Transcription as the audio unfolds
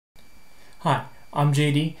Hi, I'm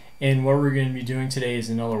JD, and what we're going to be doing today is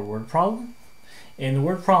another word problem. And the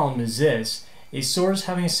word problem is this: a store is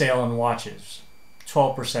having a sale on watches,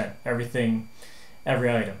 12%, everything,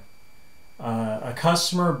 every item. A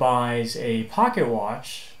customer buys a pocket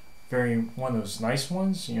watch, one of those nice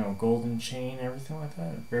ones, golden chain, everything like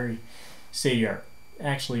that, very state-of-the-art.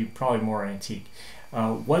 Actually, probably more antique.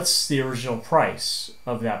 What's the original price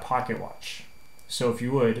of that pocket watch? So if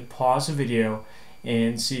you would, pause the video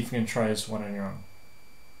and see if you can try this one on your own.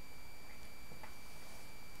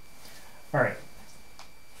 Alright,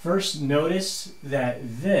 first notice that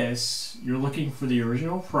you're looking for the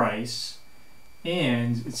original price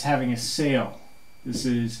and it's having a sale. This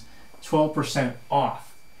is 12%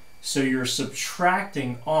 off. So you're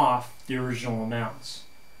subtracting off the original amounts.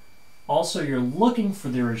 Also, you're looking for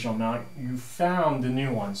the original amount. You found the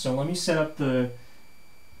new one. So let me set up the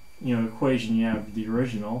equation. You have the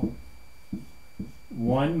original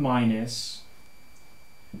 1 minus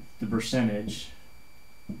the percentage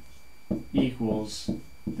equals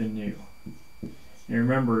the new. And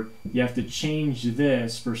remember, you have to change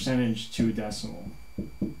this percentage to a decimal.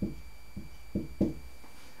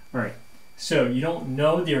 Alright, so you don't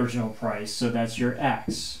know the original price, so that's your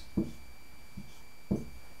x.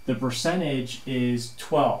 The percentage is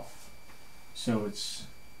 12, so it's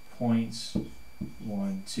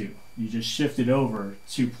 0.12. You just shift it over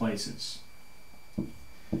 2 places.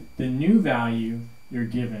 The new value you're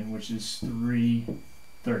given, which is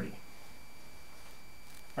 330.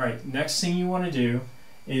 Alright, next thing you want to do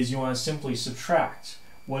is you want to simply subtract.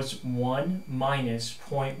 What's 1 minus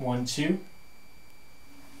 0.12?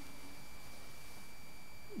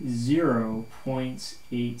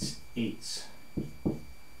 0.88.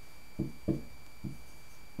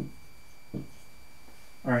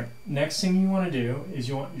 Alright, next thing you want to do is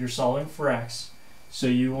you're solving for x, so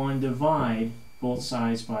you want to divide both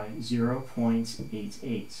sides by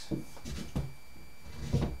 0.88.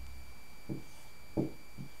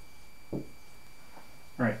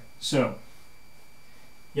 Alright, so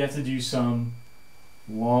you have to do some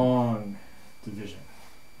long division.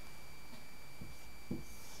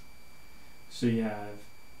 So you have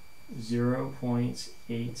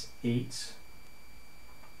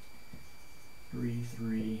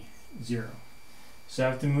 0.88330. So I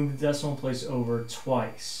have to move the decimal place over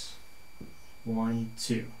twice. 1,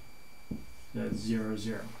 2. That's 0,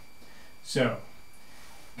 0. So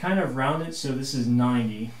kind of round it, so this is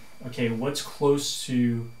 90. Okay, what's close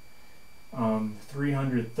to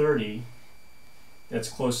 330? That's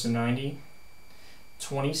close to 90.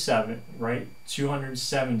 27, right?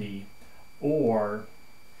 270, or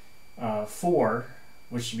 4,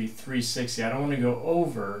 which should be 360. I don't want to go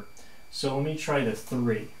over, so let me try the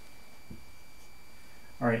 3.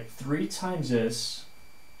 Alright, 3 times this,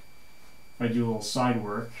 if I do a little side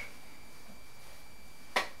work,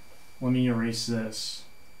 let me erase this.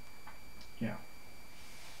 Yeah.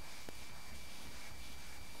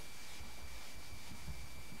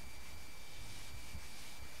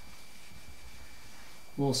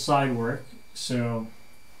 A little side work, so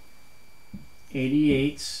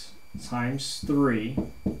 88 times 3.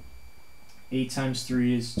 8 times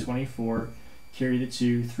 3 is 24. Carry the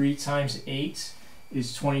 2. 3 times 8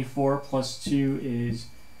 is 24, plus 2 is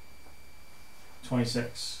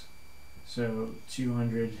 26. So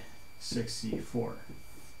 264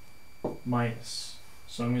 minus.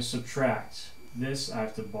 So I'm going to subtract. This I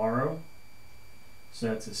have to borrow. So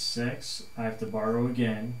that's a 6. I have to borrow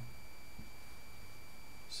again.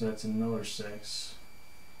 So that's another 6.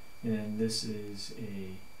 And then this is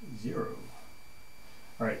a 0.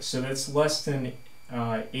 Alright, so that's less than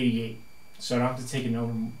 88. So I don't have to take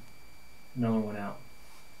another one out.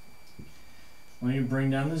 Let me bring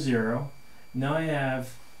down the 0. Now I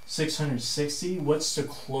have 660. What's the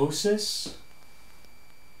closest?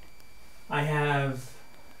 I have,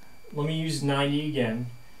 let me use 90 again.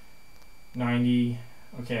 90,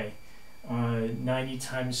 okay. 90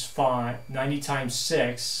 times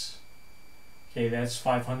 6. Okay, that's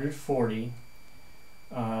 540.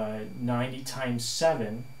 90 times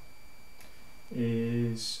 7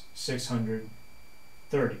 is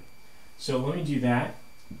 630. So let me do that.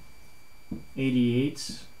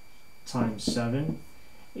 88 times 7.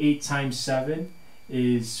 8 times 7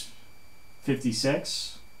 is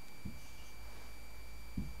 56.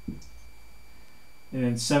 And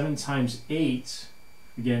then 7 times 8,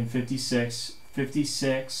 again 56.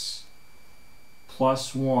 56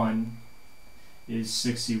 plus 1 is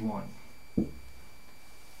 61.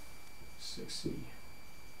 61.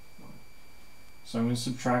 So I'm going to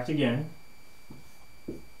subtract again.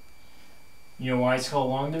 You know why it's called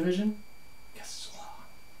long division? Because it's long.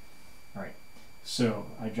 Alright. So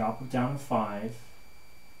I drop it down to 5,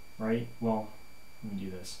 right? Well, let me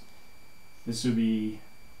do this. This would be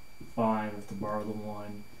 5, I have to borrow the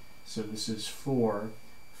 1. So this is 4.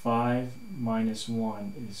 5 minus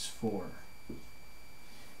 1 is 4.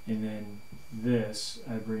 And then this,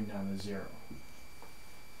 I bring down to 0.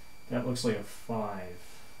 That looks like a 5.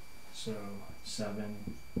 So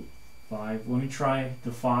 7, 5. Let me try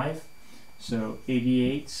the 5. So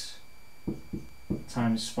 88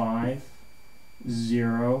 times 5,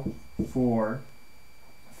 0, 4.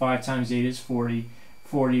 5 times 8 is 40.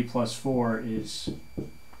 40 plus 4 is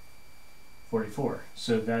 44.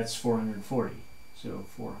 So that's 440. So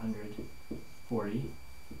 440,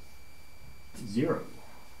 0.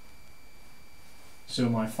 So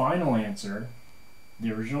my final answer,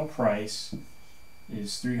 the original price,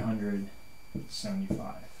 is $375.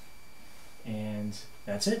 And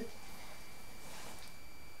that's it.